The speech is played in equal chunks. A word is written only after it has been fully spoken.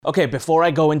Okay, before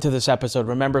I go into this episode,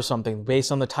 remember something.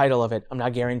 Based on the title of it, I'm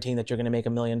not guaranteeing that you're gonna make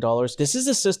 $1 million. This is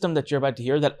a system that you're about to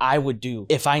hear that I would do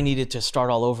if I needed to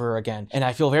start all over again. And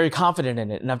I feel very confident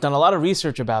in it. And I've done a lot of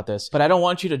research about this, but I don't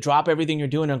want you to drop everything you're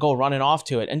doing and go running off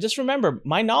to it. And just remember,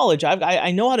 my knowledge,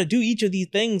 I know how to do each of these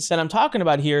things that I'm talking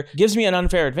about here, gives me an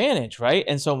unfair advantage, right?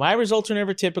 And so my results are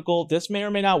never typical. This may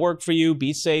or may not work for you.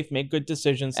 Be safe, make good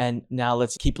decisions. And now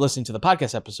let's keep listening to the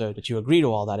podcast episode, but you agree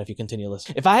to all that if you continue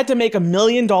listening. If I had to make $1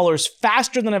 million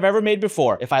faster than I've ever made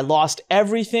before, if I lost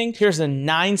everything, here's the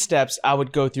 9 steps I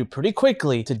would go through pretty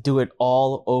quickly to do it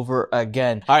all over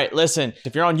again. All right, listen,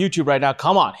 if you're on YouTube right now,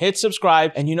 come on, hit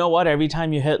subscribe. And you know what? Every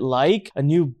time you hit like, a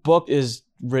new book is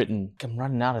written. I'm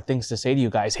running out of things to say to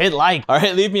you guys. Hit like. All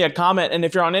right, leave me a comment. And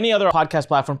if you're on any other podcast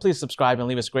platform, please subscribe and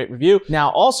leave us a great review. Now,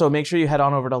 also make sure you head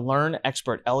on over to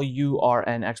LearnExpert,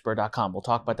 LURNexpert.com. We'll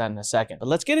talk about that in a second. But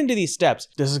let's get into these steps.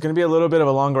 This is going to be a little bit of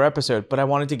a longer episode, but I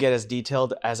wanted to get as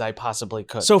detailed as I possibly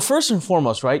could. So first and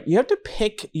foremost, right, you have to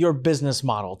pick your business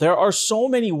model. There are so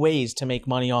many ways to make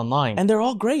money online, and they're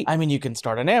all great. I mean, you can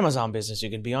start an Amazon business. You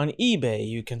can be on eBay.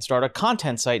 You can start a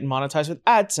content site and monetize with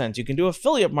AdSense. You can do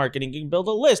affiliate marketing. You can build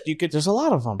a list. There's a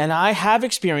lot of them. And I have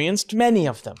experienced many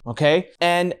of them, okay?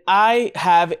 And I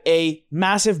have a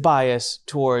massive bias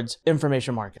towards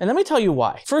information marketing. And let me tell you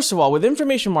why. First of all, with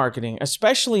information marketing,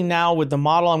 especially now with the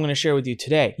model I'm going to share with you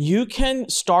today, you can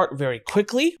start very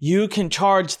quickly. You can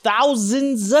charge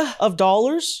thousands of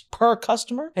dollars per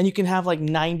customer, and you can have like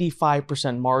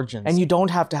 95% margins. And you don't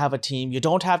have to have a team. You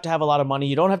don't have to have a lot of money.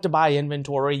 You don't have to buy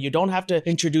inventory. You don't have to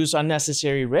introduce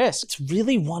unnecessary risk. It's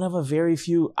really one of a very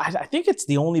few, I think it's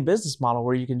the only business model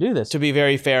where you can do this. To be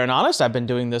very fair and honest, I've been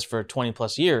doing this for 20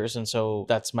 plus years, and so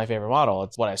that's my favorite model.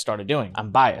 It's what I started doing.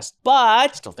 I'm biased, but I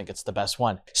still think it's the best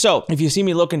one. So if you see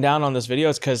me looking down on this video,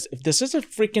 it's because if this is a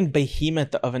freaking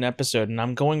behemoth of an episode and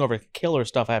I'm going over killer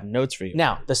stuff, I have notes for you.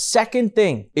 Now, the second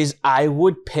thing is I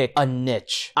would pick a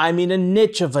niche. I mean, a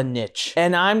niche of a niche.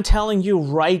 And I'm telling you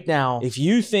right now, if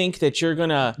you think that you're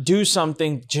gonna do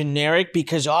something generic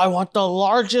because I want the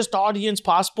largest audience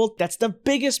possible, that's the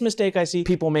biggest mistake I see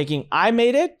people making. I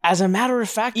made it. As a matter of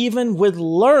fact, even with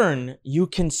Learn, you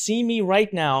can see me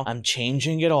right now. I'm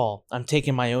changing it all. I'm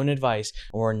taking my own advice.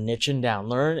 We're niching down.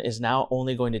 Learn is now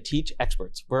only going to teach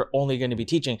experts. We're only going to be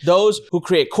teaching those who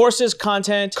create courses,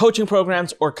 content, coaching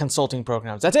programs, or consulting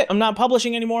programs. That's it. I'm not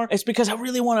publishing anymore. It's because I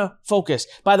really want to focus.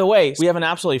 By the way, we have an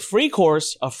absolutely free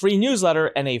course, a free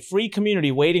newsletter, and a free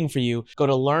community waiting for you. Go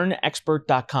to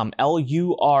LearnExpert.com,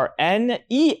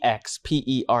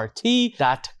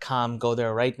 LURNEXPERT.com. Go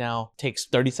there right now. Takes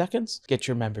 30 seconds. Get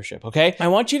your membership, okay? I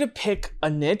want you to pick a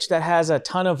niche that has a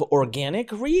ton of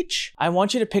organic reach. I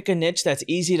want you to pick a niche that's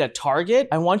easy to target.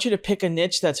 I want you to pick a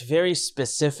niche that's very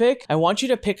specific. I want you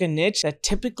to pick a niche that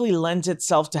typically lends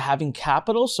itself to having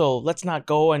capital. So let's not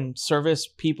go and service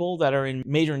people that are in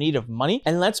major need of money.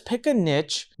 And let's pick a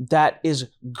niche that is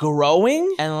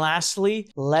growing. And lastly,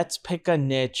 let's pick a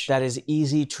niche that is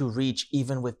easy to reach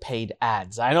even with paid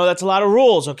ads. I know that's a lot of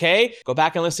rules, okay? Go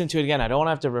back and listen to it again. I don't want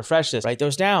to have to refresh this. Write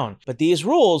those down. But these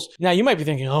rules, now you might be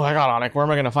thinking, oh my God, Anik, where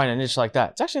am I going to find a niche like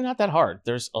that? It's actually not that hard.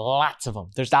 There's lots of them.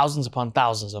 There's thousands upon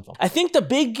thousands of them. I think the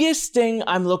biggest thing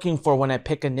I'm looking for when I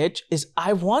pick a niche is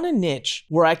I want a niche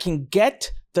where I can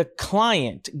get the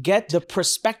client, get the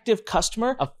prospective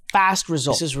customer a fast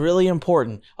result. This is really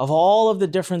important. Of all of the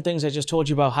different things I just told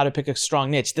you about how to pick a strong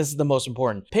niche, this is the most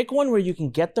important. Pick one where you can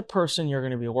get the person you're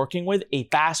going to be working with a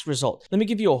fast result. Let me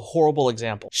give you a horrible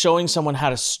example. Showing someone how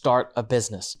to start a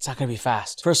business. It's not going to be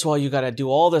fast. First of all, you got to do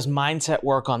all this mindset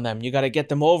work on them. You got to get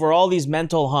them over all these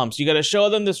mental humps. You got to show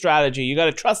them the strategy. You got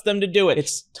to trust them to do it.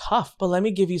 It's tough, but let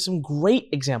me give you some great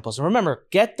examples. And remember,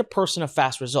 get the person a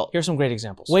fast result. Here's some great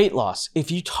examples. Weight loss. If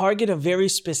you target a very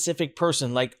specific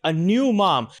person, like a new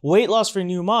mom, weight loss for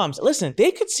new moms, listen, they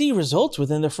could see results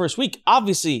within the first week.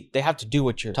 Obviously, they have to do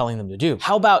what you're telling them to do.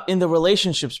 How about in the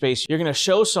relationship space? You're going to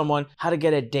show someone how to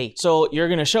get a date. So you're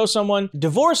going to show someone,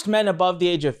 divorced men above the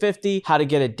age of 50, how to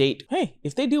get a date. Hey,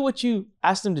 if they do what you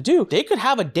ask them to do, they could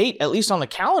have a date at least on the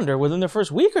calendar within the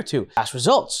first week or two. Fast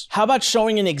results. How about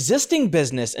showing an existing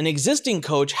business, an existing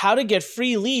coach, how to get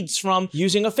free leads from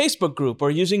using a Facebook group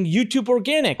or using YouTube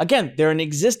Organic? Again, they're an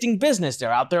existing business.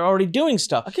 They're out there already doing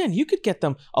stuff. Again, you could get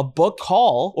them a book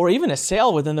call or even a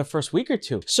sale within the first week or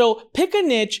two. So pick a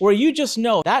niche where you just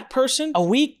know that person, a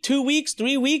week, 2 weeks,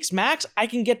 3 weeks max, I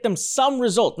can get them some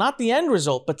result, not the end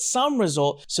result, but some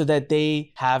result so that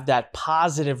they have that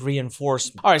positive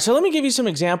reinforcement. All right, so let me give you you some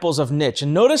examples of niche,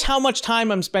 and notice how much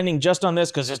time I'm spending just on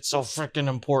this because it's so freaking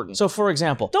important. So for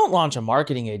example, don't launch a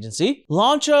marketing agency.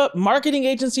 Launch a marketing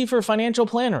agency for financial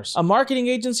planners, a marketing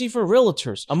agency for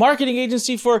realtors, a marketing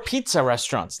agency for pizza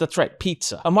restaurants. That's right,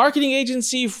 pizza. A marketing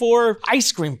agency for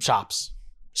ice cream shops.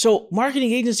 So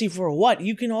marketing agency for what?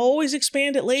 You can always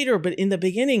expand it later, but in the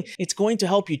beginning, it's going to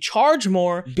help you charge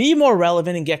more, be more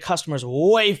relevant, and get customers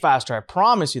way faster. I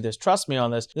promise you this. Trust me on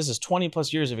this. This is 20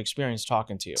 plus years of experience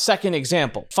talking to you. Second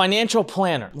example, financial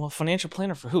planner. Well, financial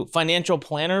planner for who? Financial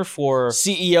planner for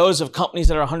CEOs of companies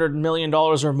that are $100 million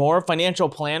or more. Financial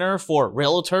planner for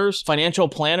realtors. Financial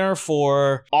planner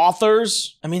for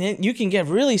authors. I mean, you can get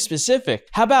really specific.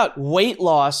 How about weight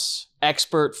loss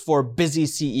expert for busy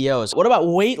CEOs? What about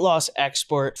weight loss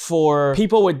expert for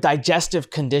people with digestive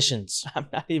conditions? I'm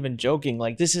not even joking.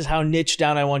 Like, this is how niche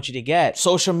down I want you to get.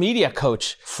 Social media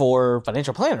coach for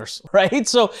financial planners, right?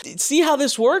 So see how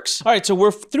this works? All right, so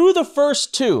we're through the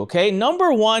first two, okay?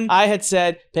 Number one, I had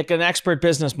said, pick an expert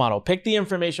business model. Pick the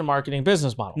information marketing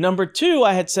business model. Number two,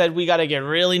 I had said, we got to get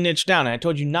really niche down. And I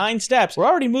told you 9 steps. We're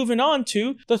already moving on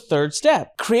to the third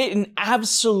step. Create an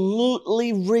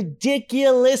absolutely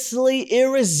ridiculously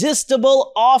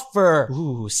irresistible offer.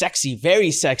 Ooh, sexy, very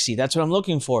sexy. That's what I'm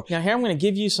looking for. Now here I'm going to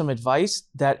give you some advice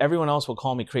that everyone else will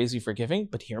call me crazy for giving,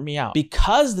 but hear me out.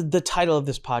 Because the title of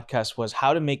this podcast was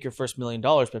how to make your first $1 million,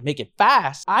 but make it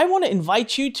fast, I want to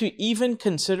invite you to even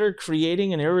consider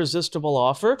creating an irresistible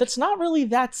offer that's not really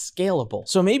that scalable.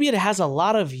 So maybe it has a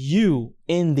lot of you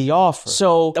in the offer.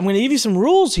 So I'm going to give you some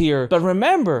rules here, but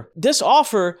remember, this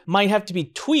offer might have to be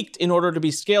tweaked in order to be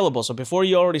scalable. So before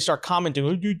you already start commenting,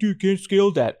 oh, you can't scale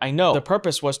that. I know. The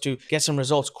purpose was to get some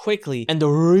results quickly, and the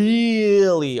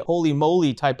really holy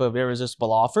moly type of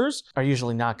irresistible offers are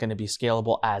usually not going to be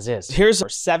scalable as is. Here's our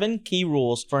 7 key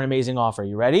rules for an amazing offer.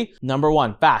 You ready? Number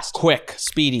 1, fast, quick,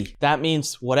 speedy. That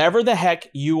means whatever the heck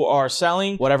you are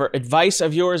selling, whatever advice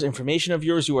of yours, information of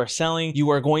yours you are selling, you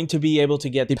are going to be able to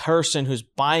get the person who's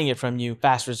buying it from you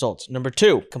fast results. Number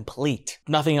 2, complete.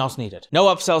 Nothing else needed. No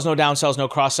upsells, no downsells, no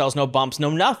cross sells, no bumps,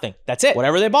 no nothing. That's it.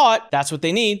 Whatever they bought, that's what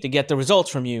they need to get the results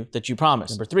from you that you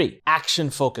promised. Number 3, action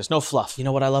focus, no fluff. You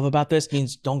know what I love about this? It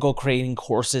means don't go creating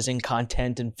courses and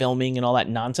content and filming and all that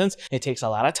nonsense. It takes a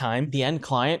lot of time. The end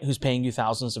client who's paying you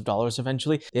thousands of dollars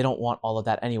eventually, they don't want all of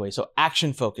that anyway. So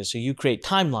action focus. So you create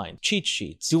timeline, cheat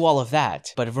sheets, do all of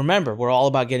that. But remember, we're all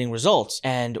about getting results,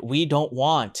 and we don't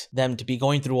want them to be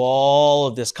going through all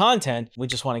of this content. We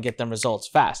just want to get them results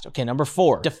fast. Okay, number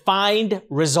 4, defined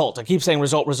result. I keep saying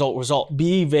result, result, result.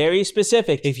 Be very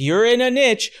specific. If you're in a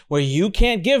niche where you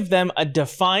can't give them a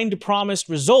defined promised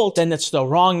result, then it's the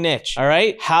wrong niche. All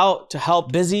right? How to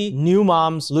help busy new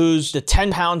moms lose the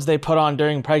 10 pounds they put on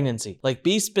during pregnancy. Like,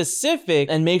 be specific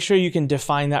and make sure you can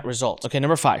define that result. Okay,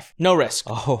 number 5, no risk.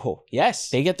 Oh, yes,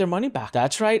 they get their money back.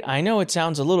 That's right. I know it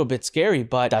sounds a little bit scary,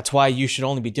 but that's why you should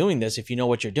only be doing this if you know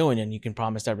what you're doing and you can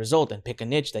promise that result, and pick a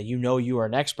niche that you know you are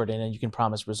an expert in and you can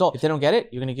promise result. If they don't get it,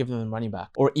 you're going to give them the money back.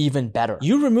 Or even better,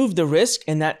 you remove the risk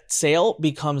and that sale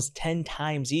becomes 10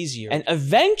 times easier. And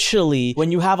eventually,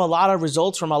 when you have a lot of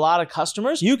results from a lot of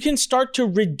customers, you can start to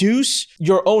reduce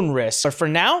your own risk. But for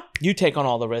now, you take on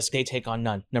all the risk, they take on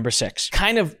none. Number 6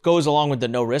 kind of goes along with the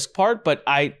no risk part, but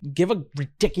I give a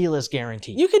ridiculous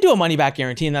guarantee. You can do a money back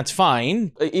guarantee and that's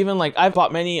fine. Even like I've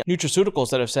bought many nutraceuticals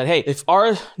that have said, hey, if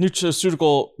our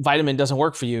nutraceutical vitamin doesn't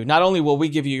work for you, not only will we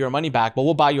give you your money back, but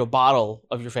we'll buy you a bottle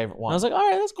of your favorite one. And I was like, all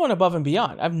right, that's going above and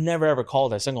beyond. I've never ever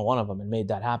called a single one of them and made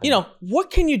that happen. You know,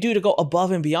 what can you do to go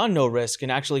above and beyond no risk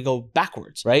and actually go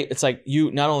backwards, right? It's like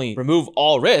you not only remove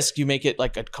all risk, you make it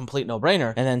like a complete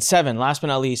no-brainer. And then 7, last but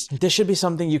not least, this should be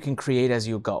something you can create as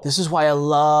you go. This is why I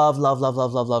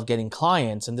love getting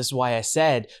clients. And this is why I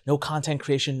said no content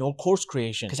creation, no course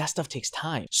creation, because that stuff takes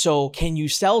time. So can you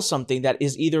sell something that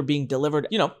is either being delivered,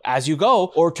 you know, as you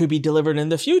go or to be delivered in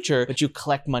the future, but you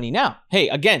collect money now? Hey,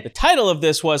 again, the title of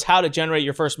this was how to generate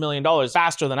your first $1 million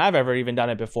faster than I've ever even done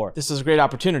it before. This is a great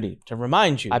opportunity to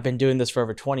remind you, I've been doing this for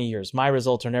over 20 years. My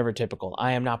results are never typical.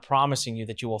 I am not promising you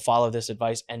that you will follow this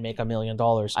advice and make $1 million.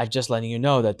 I'm just letting you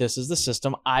know that this is the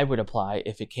system I would apply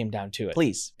if it came down to it.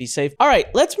 Please be safe. All right,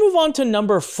 let's move on to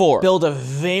number 4. Build a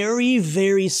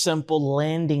very simple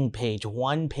landing page,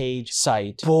 1-page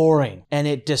site. Boring. And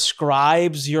it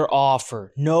describes your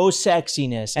offer. No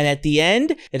sexiness. And at the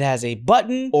end, it it has a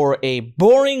button or a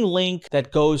boring link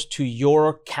that goes to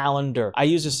your calendar. I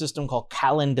use a system called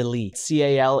Calendly,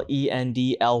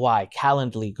 Calendly,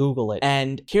 Calendly, Google it.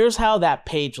 And here's how that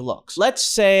page looks. Let's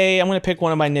say, I'm gonna pick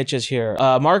one of my niches here.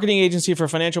 Marketing agency for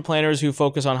financial planners who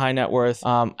focus on high net worth.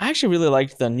 I actually really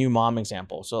liked the new mom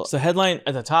example. So the headline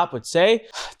at the top would say,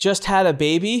 just had a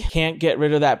baby, can't get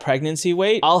rid of that pregnancy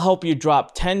weight. I'll help you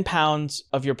drop 10 pounds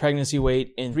of your pregnancy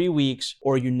weight in 3 weeks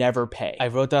or you never pay. I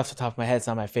wrote that off the top of my head. It's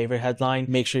not my favorite headline.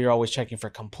 Make sure you're always checking for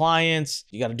compliance.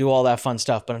 You got to do all that fun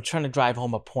stuff, but I'm trying to drive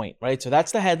home a point, right? So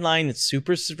that's the headline. It's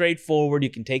super straightforward. You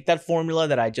can take that formula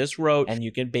that I just wrote and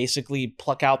you can basically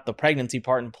pluck out the pregnancy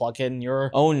part and plug in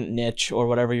your own niche or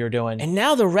whatever you're doing. And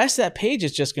now the rest of that page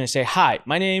is just going to say, hi,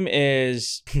 my name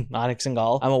is Anik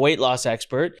Singhal. I'm a weight loss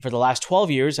expert. For the last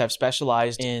 12 years, I've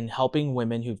specialized in helping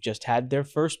women who've just had their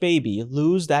first baby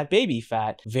lose that baby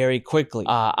fat very quickly.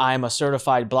 I'm a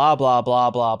certified blah, blah, blah,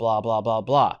 blah, blah, blah, blah,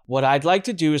 blah. What I'd like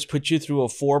to do is put you through a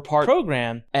 4-part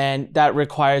program, and that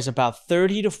requires about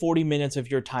 30 to 40 minutes of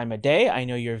your time a day. I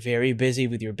know you're very busy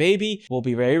with your baby. We'll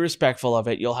be very respectful of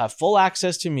it. You'll have full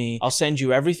access to me. I'll send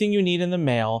you everything you need in the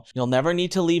mail. You'll never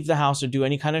need to leave the house or do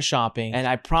any kind of shopping. And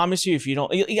I promise you, if you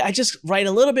don't, I just write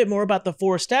a little bit more about the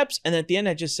 4 steps. And at the end,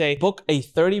 I just say, book a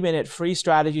 30-minute free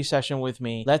strategy session with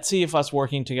me. Let's see if us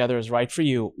working together is right for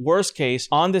you. Worst case,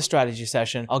 on this strategy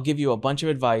session, I'll give you a bunch of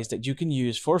advice that you can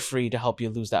use for free to help you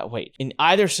lose that weight. In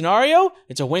either scenario,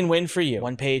 it's a win-win for you.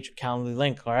 1-page Calendly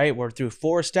link. All right, we're through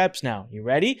 4 steps now. You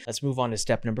ready? Let's move on to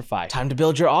step number 5. Time to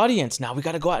build your audience. Now we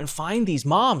got to go out and find these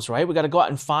moms, right? We got to go out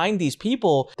and find these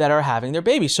people that are having their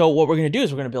baby. So what we're going to do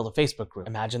is we're going to build a Facebook group.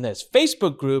 Imagine this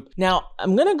Facebook group. Now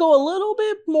I'm going to go a little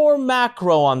bit more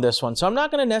macro on this one. So I'm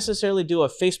not going to necessarily do a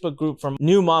Facebook group for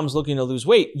new moms looking to lose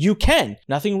weight. You can.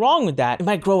 Nothing wrong with that. It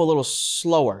might grow a little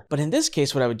slower. But in this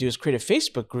case, what I would do is create a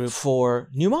Facebook group for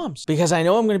new moms because I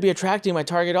know I'm going to be attracting my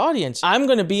target audience. I'm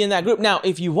going to be in that group. Now,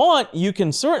 if you want, you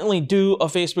can certainly do a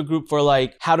Facebook group for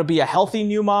like how to be a healthy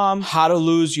new mom, how to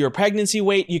lose your pregnancy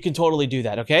weight. You can totally do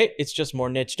that. Okay. It's just more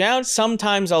niche down.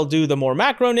 Sometimes I'll do the more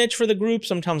macro niche for the group.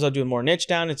 Sometimes I'll do more niche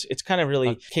down. It's kind of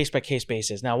really case by case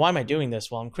basis. Now, why am I doing this?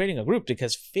 Well, I'm creating a group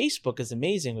because Facebook is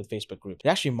amazing with Facebook groups. It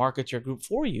actually markets your group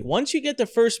for you. Once you get the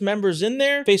first members in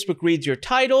there, Facebook reads your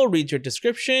title, reads your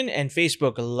description, and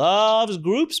Facebook loves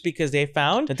groups because they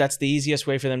found that that's the easiest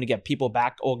way for them to get people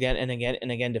back again and again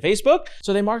and again to Facebook.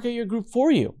 So they market your group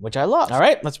for you, which I love. All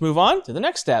right, let's move on to the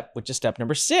next step, which is step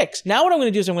number 6. Now what I'm going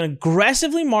to do is I'm going to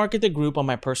aggressively market the group on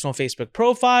my personal Facebook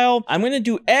profile. I'm going to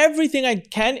do everything I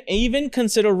can, even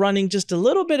consider running just a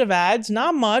little bit of ads,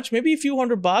 not much, maybe a few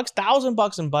 $100,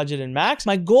 $1,000 in budget and max.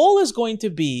 My goal is going to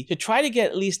be to try to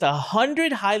get at least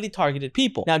 100 highly targeted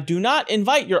people. Now, do not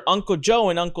invite your Uncle Joe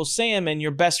and Uncle Sam and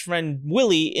your best friend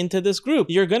Willie into this group.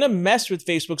 You're going to mess with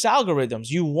Facebook's algorithms.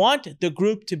 You want the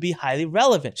group to be highly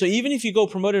relevant. So even if you go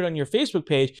promote it on your Facebook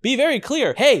page, be very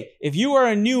clear. Hey, if you are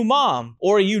a new mom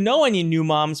or you know any new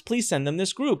moms, please send them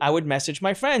this group. I would message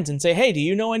my friends and say, hey, do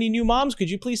you know any new moms? Could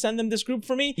you please send them this group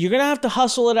for me? You're going to have to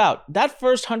hustle it out. That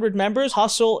first 100 members,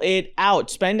 hustle it out.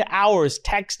 Spend hours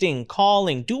texting,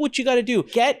 calling, do what you got to do.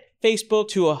 Get Facebook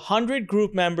to 100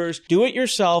 group members, do it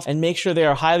yourself, and make sure they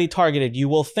are highly targeted. You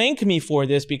will thank me for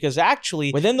this because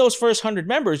actually within those first 100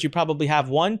 members, you probably have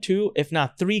 1, 2, if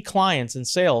not 3 clients in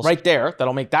sales right there.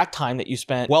 That'll make that time that you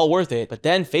spent well worth it. But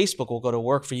then Facebook will go to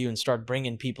work for you and start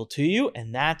bringing people to you,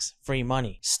 and that's free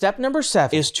money. Step number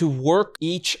 7 is to work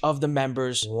each of the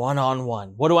members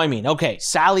one-on-one. What do I mean? Okay,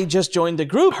 Sally just joined the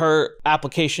group. Her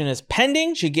application is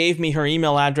pending. She gave me her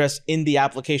email address in the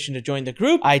application to join the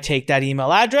group. I take that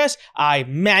email address. I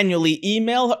manually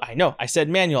email her. I know, I said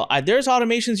manual. There's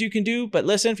automations you can do, but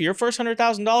listen, for your first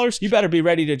 $100,000, you better be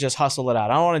ready to just hustle it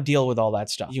out. I don't want to deal with all that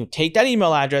stuff. You take that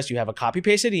email address, you have a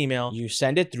copy-pasted email, you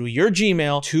send it through your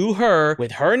Gmail to her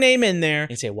with her name in there,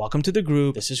 and say, welcome to the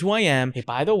group. This is who I am. Hey,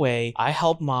 by the way, I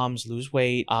help moms lose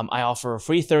weight. I offer a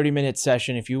free 30-minute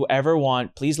session. If you ever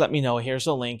want, please let me know. Here's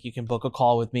a link. You can book a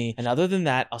call with me. And other than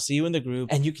that, I'll see you in the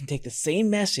group, and you can take the same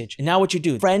message. And now what you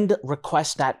do, friend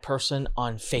request that person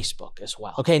on Facebook as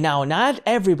well. Okay, now not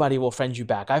everybody will friend you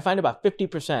back. I find about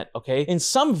 50%, okay? In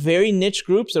some very niche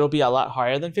groups, it'll be a lot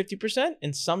higher than 50%.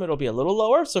 In some, it'll be a little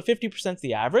lower. So 50% is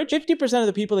the average. 50% of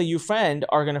the people that you friend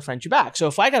are gonna friend you back. So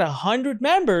if I got 100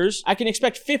 members, I can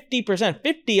expect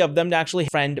 50% of them to actually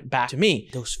friend back to me.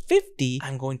 Those 50,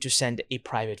 I'm going to send a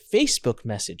private Facebook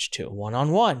message to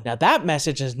one-on-one. Now that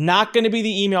message is not gonna be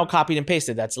the email copied and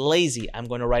pasted. That's lazy. I'm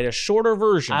gonna write a shorter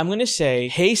version. I'm gonna say,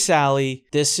 hey, Sally,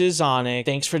 this is Anik.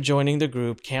 Thanks for joining the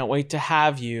group. Can't wait to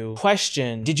have you.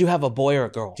 Question, did you have a boy or a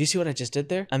girl? Do you see what I just did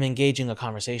there? I'm engaging a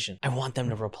conversation. I want them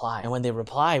to reply. And when they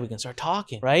reply, we can start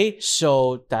talking, right?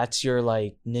 So that's your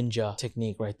like ninja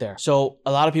technique right there. So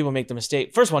a lot of people make the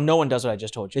mistake. First of all, no one does what I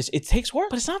just told you. It takes work,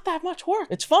 but it's not that much work.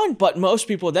 It's fun. But most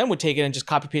people then would take it and just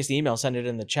copy paste the email, send it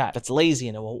in the chat. That's lazy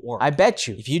and it won't work. I bet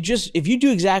you, if you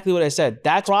do exactly what I said,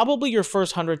 that's probably your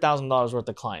first $100,000 worth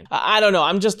of client. I don't know.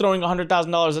 I'm just throwing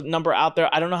 $100,000 number out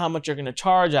there. I don't know how much you're going to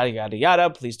charge, yada, yada, yada.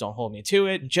 Please don't hold me to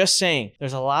it. Just saying,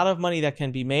 there's a lot of money that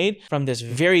can be made from this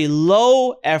very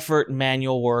low effort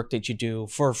manual work that you do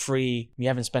for free. You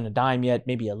haven't spent a dime yet,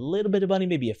 maybe a little bit of money,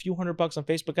 maybe a few $100 on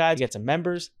Facebook ads, get some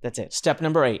members. That's it. Step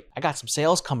number 8, I got some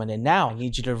sales coming in now. I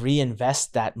need you to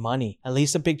reinvest that money, at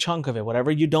least a big chunk of it,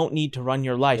 whatever you don't need to run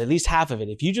your life, at least half of it.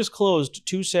 If you just closed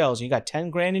 2 sales and you got 10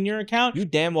 grand in your account, you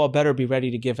damn well better be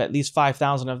ready to give at least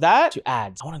 5,000 of that to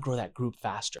ads. I want to grow that group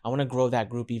faster. I want to grow that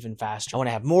group even faster. I want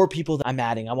to have more people that I'm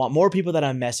adding. I want more people that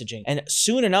I'm messaging. And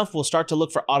soon enough, we'll start to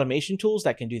look for automation tools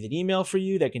that can do the email for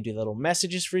you, that can do the little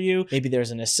messages for you. Maybe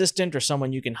there's an assistant or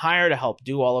someone you can hire to help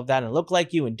do all of that and look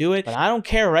like you and do it. But I don't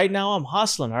care. Right now, I'm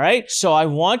hustling, all right? So I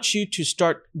want you to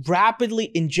start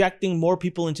rapidly injecting more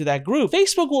people into that group.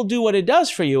 Facebook will do what it does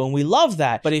for you, and we love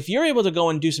that. But if you're able to go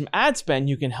and do some ad spend,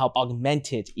 you can help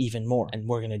augment it even more. And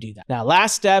we're going to do that. Now,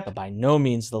 last step, but by no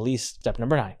means the least, step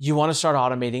number 9. You want to start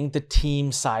automating the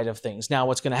team side of things. Now,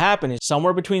 what's going to happen is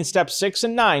somewhere between step 6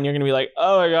 and 9, you're going to be like,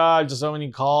 oh my God, just so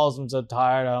many calls. I'm so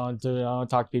tired. I don't want to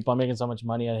talk to people. I'm making so much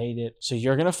money. I hate it. So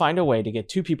you're going to find a way to get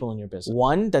 2 people in your business.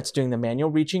 1 that's doing the manual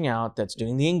reaching out, that's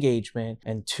doing the engagement,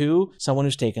 and 2, someone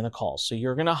who's taking the calls. So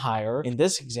you're going to hire, in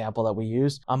this example that we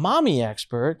used, a mommy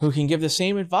expert who can give the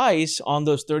same advice on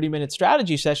those 30-minute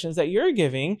strategy sessions that you're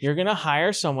giving. You're going to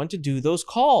hire someone to do those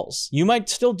calls. You might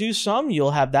still do some.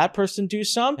 You'll have that person do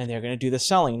some, and they're going to do the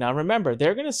selling. Now, remember,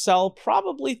 they're going to sell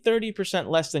probably 30%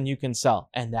 less than you can sell,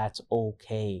 and that's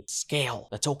okay. Scale.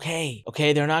 That's okay.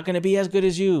 Okay, they're not going to be as good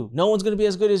as you. No one's going to be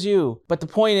as good as you. But the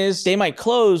point is, they might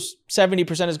close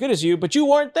 70% as good as you, but you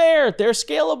weren't there. They're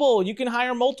scalable. You can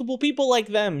hire multiple people like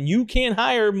them. You can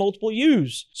hire multiple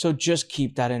yous. So just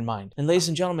keep that in mind. And ladies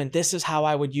and gentlemen, this is how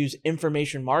I would use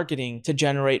information marketing to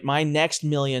generate my next $1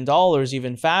 million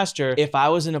even faster if I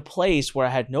was in a place where I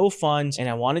had no funds and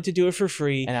I wanted to do it for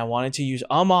free and I wanted to use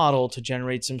a model to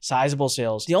generate some sizable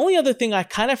sales. The only other thing I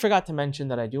kind of forgot to mention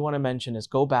that I do want to mention is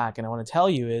go back and I want to tell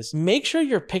you is make sure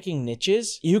you're picking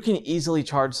niches you can easily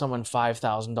charge someone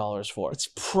 $5,000 for. It's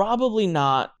probably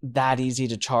not that easy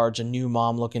to charge a new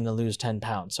mom looking to lose 10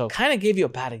 pounds. So kind of gave you a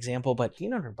bad example, but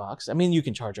 $1,500. I mean, you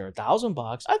can charge her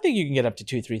 $1,000. I think you can get up to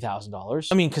 $2,000, $3,000.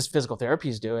 I mean, because physical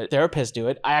therapists do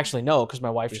it. I actually know because my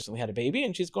wife recently had a baby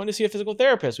and she's going to see a physical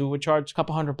therapist who would charge a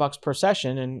couple $100 per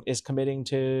session and is committing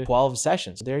to 12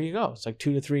 sessions. There you go. It's like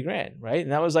 $2,000 to $3,000, right?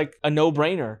 And that was like a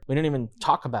no-brainer. We didn't even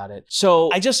talk about it.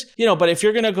 So I just, but if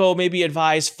you're going to go maybe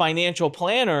advise financial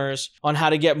planners on how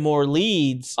to get more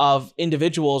leads of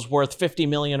individuals worth 50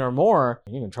 million or more,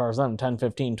 you can charge them 10,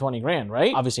 15, 20 grand,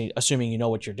 right? Obviously, assuming you know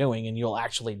what you're doing and you'll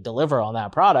actually deliver on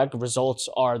that product. Results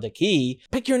are the key.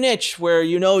 Pick your niche where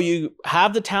you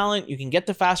have the talent, you can get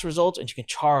the fast results, and you can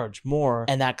charge more,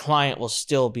 and that client will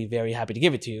still be very happy to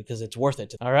give it to you because it's worth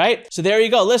it. All right? So there you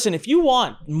go. Listen, if you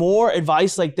want more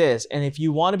advice like this, and if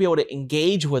you want to be able to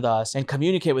engage with us and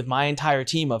communicate with my entire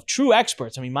team of true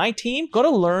experts, my team, go to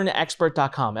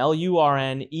LearnExpert.com,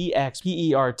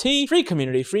 LearnExpert, free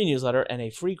community, free newsletter, and a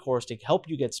free course to help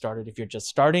you get started if you're just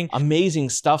starting. Amazing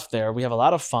stuff there. We have a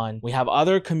lot of fun. We have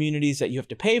other communities that you have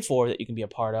to pay for that you can be a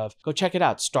part of. Go check it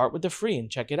out. Start with the free and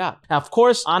check it out. Now, of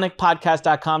course,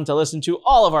 OnixPodcast.com to listen to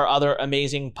all of our other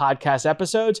amazing podcast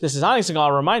episodes. This is Onyx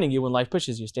Singal reminding you when life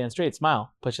pushes you, stand straight,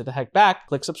 smile, push it the heck back,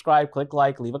 click subscribe, click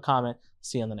like, leave a comment.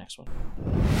 See you on the next one.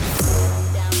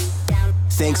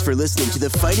 Thanks for listening to The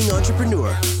Fighting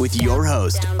Entrepreneur with your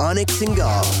host, Onyx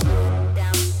Singal.